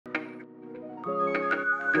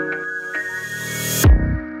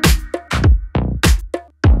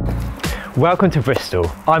Welcome to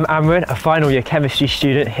Bristol. I'm Amaran, a final year chemistry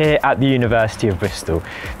student here at the University of Bristol.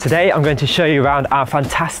 Today I'm going to show you around our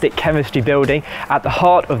fantastic chemistry building at the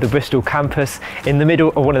heart of the Bristol campus in the middle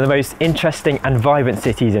of one of the most interesting and vibrant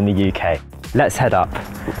cities in the UK. Let's head up.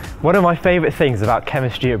 One of my favourite things about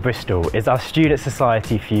chemistry at Bristol is our Student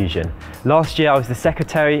Society Fusion. Last year I was the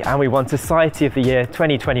secretary and we won Society of the Year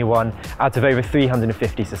 2021 out of over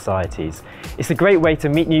 350 societies. It's a great way to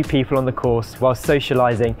meet new people on the course while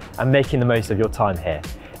socialising and making the most of your time here.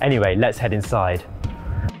 Anyway, let's head inside.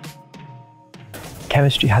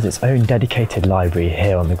 Chemistry has its own dedicated library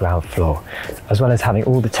here on the ground floor. As well as having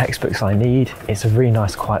all the textbooks I need, it's a really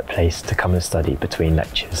nice quiet place to come and study between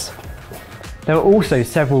lectures. There are also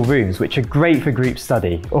several rooms which are great for group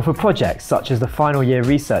study or for projects such as the final year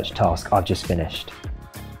research task I've just finished.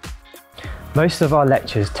 Most of our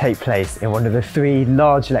lectures take place in one of the 3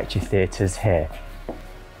 large lecture theatres here.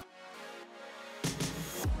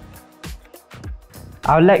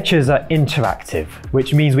 Our lectures are interactive,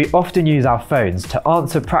 which means we often use our phones to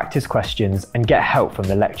answer practice questions and get help from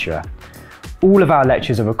the lecturer. All of our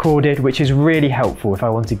lectures are recorded, which is really helpful if I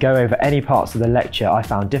want to go over any parts of the lecture I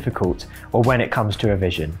found difficult or when it comes to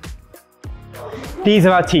revision. These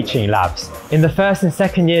are our teaching labs. In the first and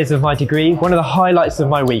second years of my degree, one of the highlights of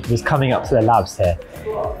my week was coming up to the labs here.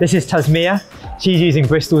 This is Tasmia. She's using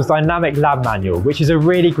Bristol's dynamic lab manual, which is a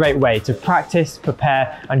really great way to practice,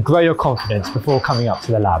 prepare and grow your confidence before coming up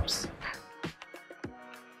to the labs.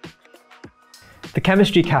 The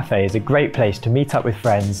Chemistry Cafe is a great place to meet up with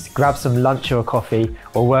friends, grab some lunch or a coffee,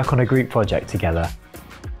 or work on a group project together.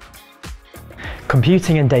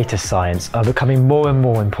 Computing and data science are becoming more and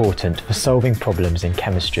more important for solving problems in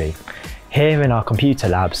chemistry. Here in our computer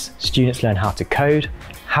labs, students learn how to code,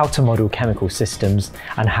 how to model chemical systems,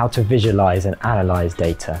 and how to visualize and analyze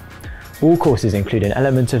data. All courses include an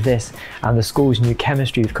element of this, and the school's new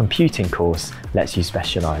Chemistry with Computing course lets you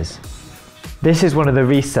specialise. This is one of the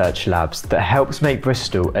research labs that helps make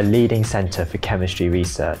Bristol a leading centre for chemistry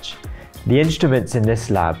research. The instruments in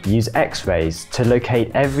this lab use X-rays to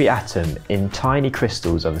locate every atom in tiny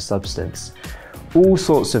crystals of a substance. All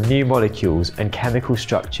sorts of new molecules and chemical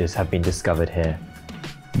structures have been discovered here.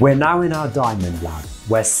 We're now in our Diamond lab,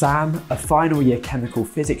 where Sam, a final year chemical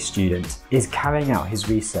physics student, is carrying out his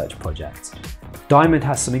research project. Diamond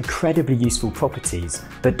has some incredibly useful properties,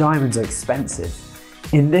 but diamonds are expensive.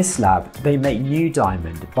 In this lab, they make new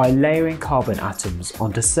diamond by layering carbon atoms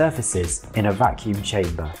onto surfaces in a vacuum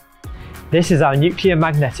chamber. This is our Nuclear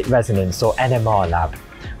Magnetic Resonance or NMR lab.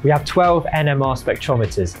 We have 12 NMR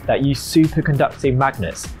spectrometers that use superconducting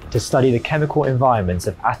magnets to study the chemical environments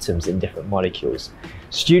of atoms in different molecules.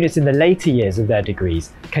 Students in the later years of their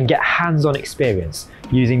degrees can get hands-on experience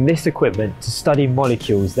using this equipment to study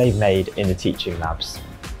molecules they've made in the teaching labs.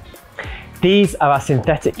 These are our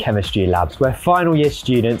synthetic chemistry labs, where final year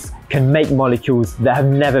students can make molecules that have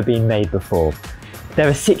never been made before. There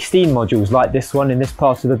are 16 modules like this one in this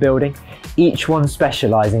part of the building, each one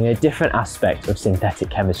specialising in a different aspect of synthetic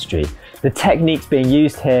chemistry. The techniques being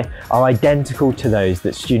used here are identical to those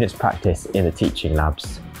that students practice in the teaching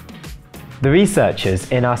labs. The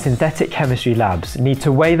researchers in our synthetic chemistry labs need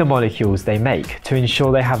to weigh the molecules they make to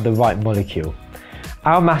ensure they have the right molecule.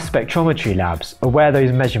 Our mass spectrometry labs are where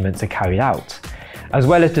those measurements are carried out. As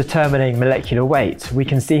well as determining molecular weight, we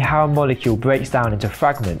can see how a molecule breaks down into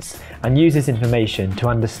fragments and use this information to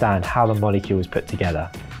understand how the molecule is put together.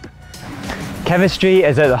 Chemistry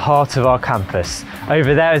is at the heart of our campus.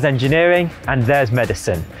 Over there is engineering and there's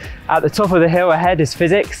medicine. At the top of the hill ahead is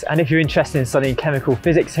physics, and if you're interested in studying chemical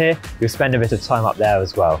physics here, you'll spend a bit of time up there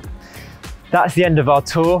as well. That's the end of our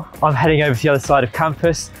tour. I'm heading over to the other side of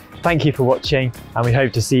campus. Thank you for watching, and we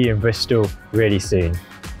hope to see you in Bristol really soon.